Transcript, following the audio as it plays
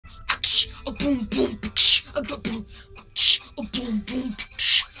a boom boom, a boom boom, a boom boom,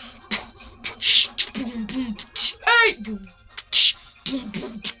 boom boom, hey boom, boom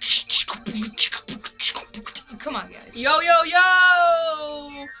boom. Come on, guys. Yo yo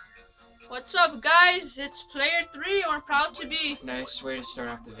yo! What's up, guys? It's player 3. We're proud to be. Nice way to start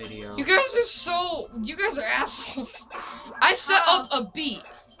off the video. You guys are assholes. I set up a beat,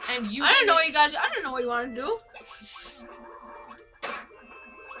 and you. I don't know what you guys. I don't know what you want to do.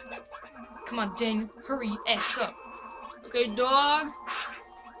 Come on, Daniel, hurry your ass up. Okay, dog.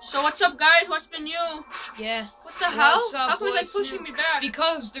 So what's up, guys? What's been new? Yeah. What the hell? What's up, How come they what's pushing new? me back?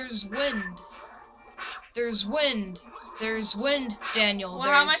 Because there's wind. There's wind. There's wind, Daniel. Well,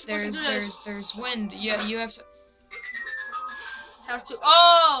 how am I supposed to do this? There's wind. Yeah, you have to. Have to.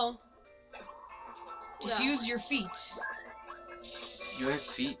 Oh. Just Yeah. use your feet. You have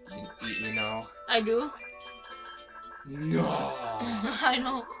feet, you know. I do. No. I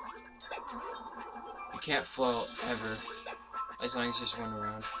know. You can't float ever, as long as there's one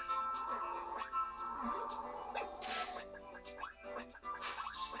around.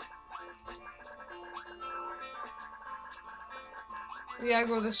 We gotta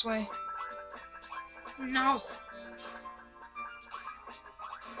go this way. No.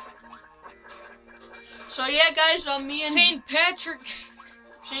 So yeah, guys, me and St. Patrick's.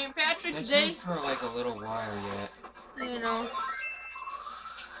 St. Patrick's That's Day. not for like a little while yet. You know.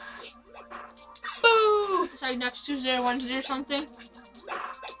 Boo! It's like next Tuesday or Wednesday or something.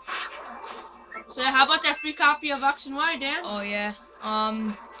 So how about that free copy of X and Y, Dan? Oh yeah.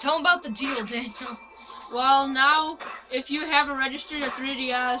 Tell them about the deal, Daniel. Well, now, if you have a registered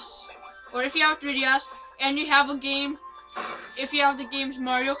 3DS, or if you have a 3DS, and you have a game, if you have the games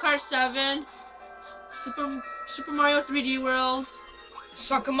Mario Kart 7, Super Mario 3D World.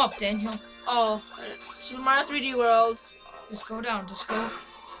 Suck him up, Daniel. Oh, Super Mario 3D World. Just go down. Just go down.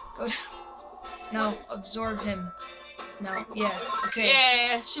 No, absorb him. No, yeah, okay.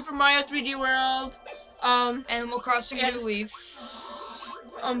 Yeah, Super Mario 3D World. Animal Crossing and- New Leaf.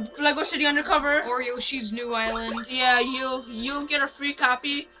 Lego City Undercover. Or Yoshi's New Island. Yeah, you'll get a free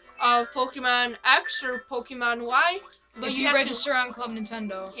copy of Pokemon X or Pokemon Y. But If you you have register on Club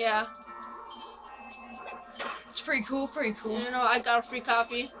Nintendo. to, yeah. It's pretty cool, pretty cool. You know, I got a free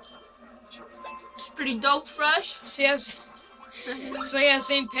copy. It's pretty dope, fresh. So yeah,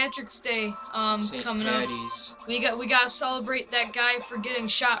 St. Patrick's Day St. coming up. Patty's. We gotta celebrate that guy for getting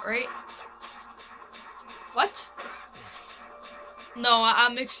shot, right? What? No,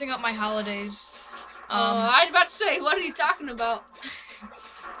 I'm mixing up my holidays. I was about to say, what are you talking about?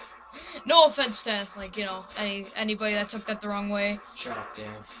 No offense to anybody that took that the wrong way. Shut up,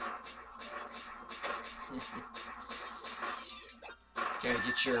 Dan. Gotta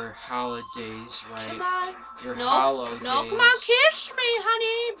get your holidays right. Come on. Your No, hollow days. No, come on, kiss me,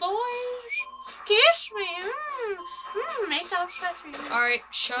 honey, boys. Kiss me. Make out sexy. All right,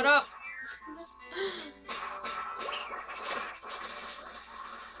 shut up.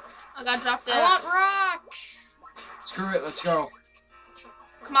 I gotta drop that. I want rock. Screw it, let's go.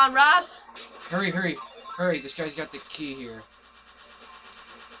 Come on, Ross. Hurry, hurry, hurry. This guy's got the key here.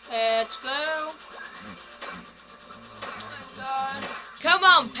 Let's go. Oh my God. Come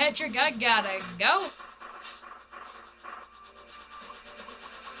on, Patrick, I gotta go.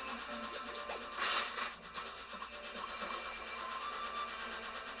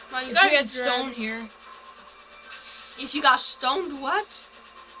 Come on, you If gotta we had drag- stone here. If you got stoned, what?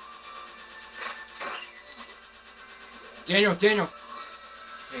 Daniel, Daniel.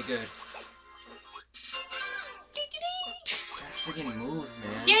 Okay, good. Gotta freaking move,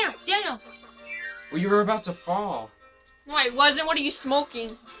 man. Daniel. Well, you were about to fall. No, I wasn't. What are you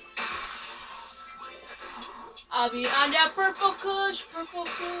smoking? I'll be on that purple kush, purple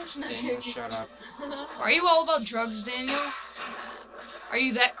kush. No, Daniel, shut up. Are you all about drugs, Daniel? Are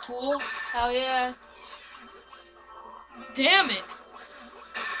you that cool? Hell yeah. Damn it.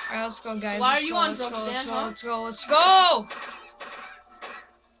 Alright, let's go, guys. Why Let's are you go, on let's drugs, go, Dan, let's go, huh? let's go, let's go!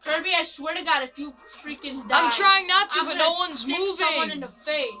 Kirby, I swear to God, if you freaking die, I'm trying not to, I'm but gonna no one's stick someone in moving. the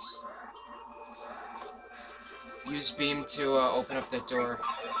face. Use beam to open up that door.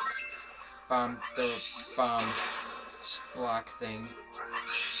 The bomb block thing.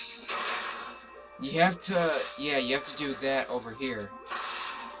 You have to, yeah, you have to do that over here.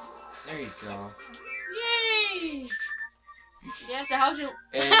 There you go. Yay! Yeah, so how's your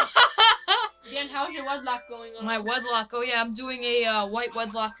And Dan? How's your wedlock going on? My wedlock. Oh yeah, I'm doing a white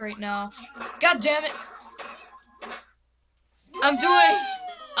wedlock right now. God damn it! I'm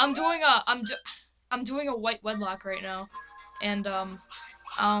doing a white wedlock right now, and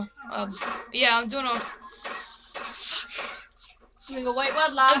yeah, I'm doing a. Fuck. Doing a white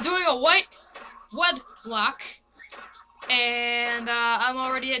wedlock. I'm doing a white wedlock. And I'm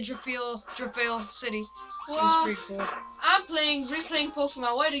already at Drifale City. It was pretty cool. I'm replaying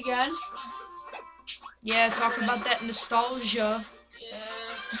Pokemon White again. Yeah, talk about that nostalgia.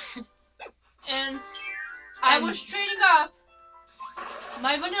 Yeah. And I was trading up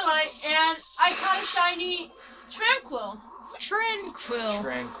my Vanillite, and I caught a shiny Tranquil. Tranquil.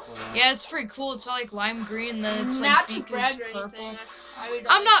 Yeah, it's pretty cool. It's all like lime green, and then it's not like to brag beak is or purple. anything.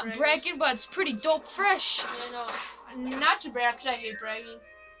 I'm not bragging, but it's pretty dope fresh. Yeah, no, not to brag, because I hate bragging.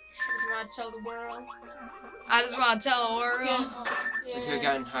 I just want to tell the world. I just want to tell the world. Yeah. We could have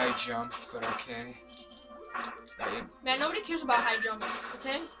gotten high jump, but okay. Right? Man, nobody cares about high jumping,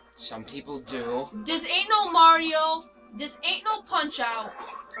 okay? Some people do. This ain't no Mario. This ain't no Punch Out.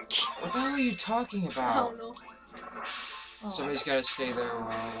 What the hell are you talking I about? don't know. Somebody's got to stay there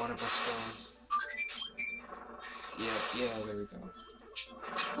while one of us goes. Yeah, there we go.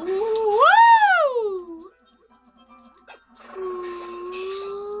 Woo!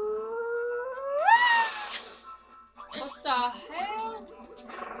 What the hell?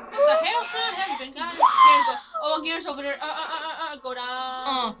 What the hell, son? Have you been gone? Here we go. Oh, Gear's over there. Go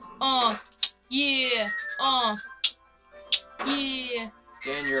down. Yeah. Yeah.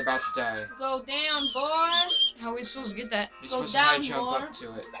 Dan, you're about to die. Go down, boy. How are we supposed to get that? You're Go supposed down, to high jump more. up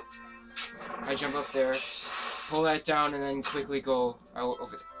to it. High jump up there. Pull that down and then quickly go out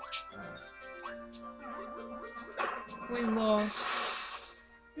over there. We lost.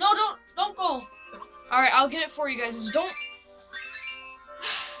 No, don't go. Alright, I'll get it for you guys. Just don't.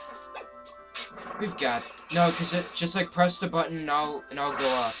 We've got no, cause it just like press the button and I'll go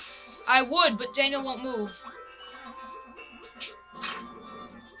up. I would, but Daniel won't move.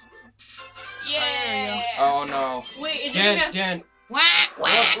 Yeah. Oh no. Wait, it didn't have... Dan. Wah,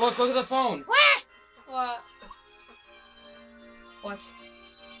 wah. Look at the phone. What? What?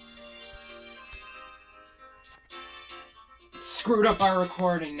 Screwed up our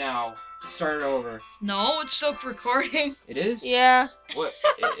recording now. Start it over. No, it's still recording. It is? Yeah. What?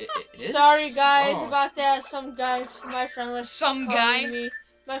 It is? Sorry, guys, Oh. about that. Some guy, my friend was Some calling guy. me.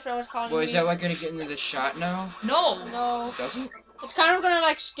 My friend was calling Well, me. is that like gonna get into the shot now? No. No. It doesn't? It's kind of gonna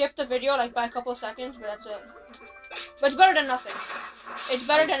like skip the video like by a couple of seconds, but that's it. But it's better than nothing. It's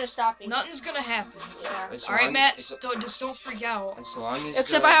better than it stopping. Nothing's gonna happen. Yeah. As Alright, long- Matt, as- don't freak out. As long as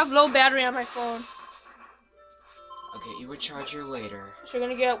Except I have low battery on my phone. I'll get you a charger later. So you're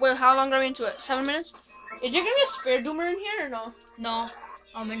gonna get. Wait, how long are we into it? 7 minutes? Is there gonna be a sphere doomer in here or no? No, I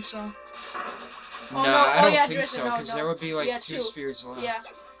don't think so. Oh, no, no. I Oh, don't yeah, think there is so, no, because no. there would be like Yeah, two two. spheres left. Yeah.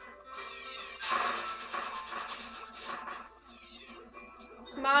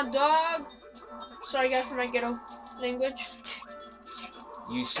 Come on, dog. Sorry, guys, for my ghetto language.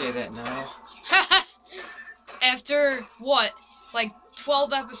 You say that now. After what? Like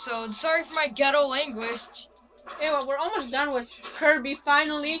 12 episodes. Sorry for my ghetto language. Anyway, we're almost done with Kirby,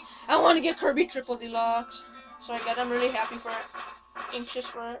 finally. I want to get Kirby Triple Deluxe. Sorry, guys, I'm really happy for it. Anxious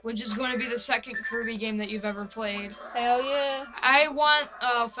for it. Which is going to be the second Kirby game that you've ever played. Hell yeah. I want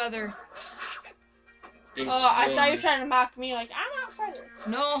Feather. It's Oh, I thought you when- were trying to mock me, like, I'm not Feather.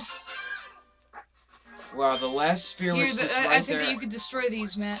 No. Wow, the last sphere was just I right think there. that you could destroy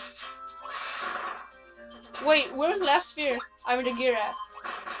these, Matt. Wait, where's the last sphere? I'm the gear at.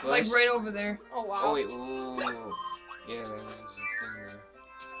 Like Last- right over there. Oh, wow. Oh wait, ooh. Yeah, there's a thing there.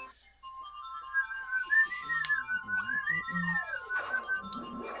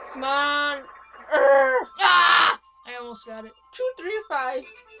 Come on. Ah! I almost got it. 2, 3, 5.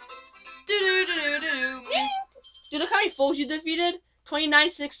 Do-do-do-do-do-do. Dude, look how many foes you defeated. 29,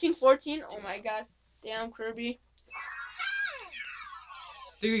 16, 14. Oh my god. Damn, Kirby.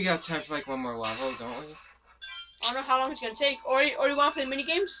 I think we got time for like one more level, don't we? I don't know how long it's gonna take. Or you want to play mini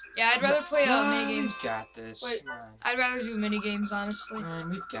games? Yeah, I'd rather play No, mini games. We've got this. Wait. Come on. I'd rather do mini games, honestly. Come on,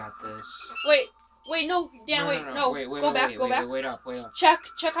 we've got this. Wait, no. Dan, no. Wait, Go back. wait up. Check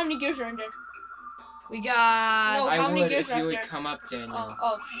how many gears are in there. We got No, how I many would gears if are you up would there? come up, Daniel.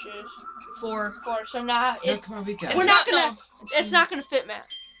 Oh shit. 4. 4. So now No, it, come on, we got We're it. not gonna- No, it's not gonna fit, Matt.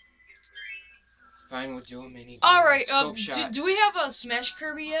 Fine, we'll do a mini game. Alright, Scope shot. do we have a Smash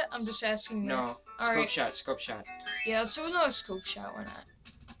Kirby yet? I'm just asking. No. Alright. Scope shot. Yeah, so another scope shot, why not?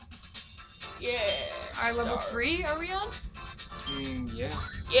 Yeah. Alright, level Star. 3, are we on? Yeah.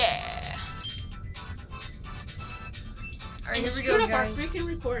 Yeah. Alright, here we Screwed go, up our guys. freaking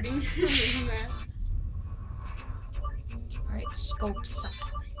recording. Alright, scope shot.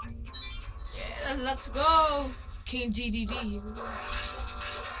 Yeah, let's go. King DDD, here we go.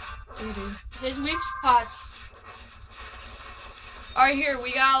 Doo-doo. His weak spots. Alright, here,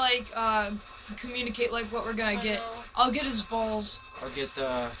 we gotta, like, communicate, like, what we're gonna I get. know. I'll get his balls. I'll get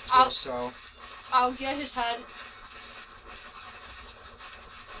the I'll- torso. I'll get his head.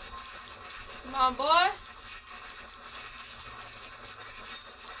 Come on, boy.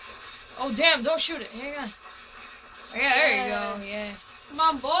 Oh damn! Don't shoot it. Hang on. Yeah, there you go. Yeah. Come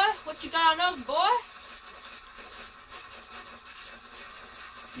on, boy. What you got on us, boy?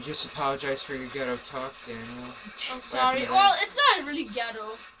 You just apologize for your ghetto talk, Daniel. I'm sorry. happened to Well, that? it's not really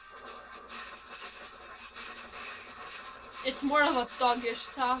ghetto. It's more of a thuggish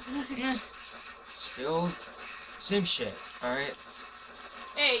talk. Still, same shit. All right.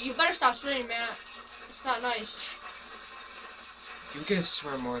 Hey, you better stop swearing, man. It's not nice. You can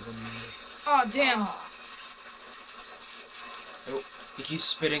swear more than me. Oh damn. Aw. You keep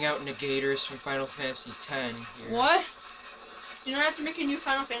spitting out negators from Final Fantasy X. Here. What? You don't have to make a new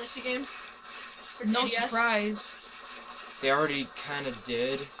Final Fantasy game? For No 3DS? surprise. They already kind of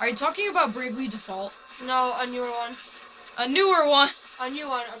did. Are you talking about Bravely Default? No, a newer one. A newer one. A new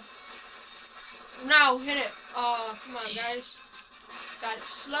one. Now, hit it. Oh, come on, Damn. guys. Got it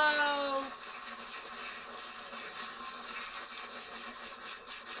slow.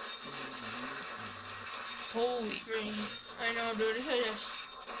 Holy. Green. I know, dude. This is just...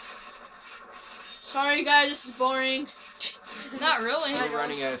 Sorry, guys. This is boring. Not really. I We're know.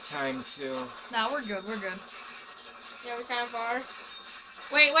 running out of time too. Nah, we're good. We're good. Yeah, we kind of are.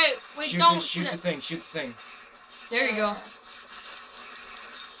 Wait, Shoot don't the, shoot the it. thing. Shoot the thing. There you go.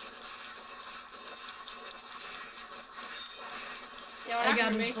 Yeah, we're I not got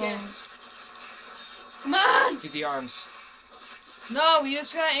gonna his make it. balls. Come on! Get the arms. No, we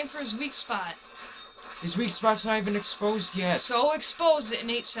just gotta aim for his weak spot. His weak spot's not even exposed yet. So expose it in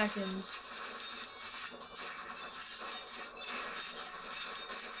 8 seconds.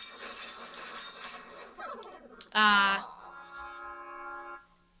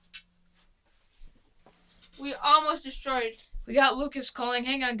 We almost destroyed. We got Lucas calling.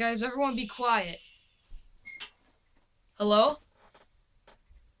 Hang on, guys. Everyone be quiet. Hello?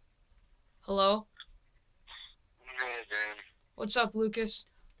 Hello? Hey, Dan. What's up, Lucas?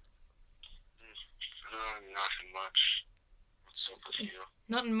 Nothing much. What's up with you?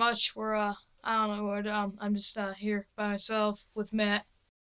 Nothing much. We're, I don't know what, I'm just, here by myself with Matt.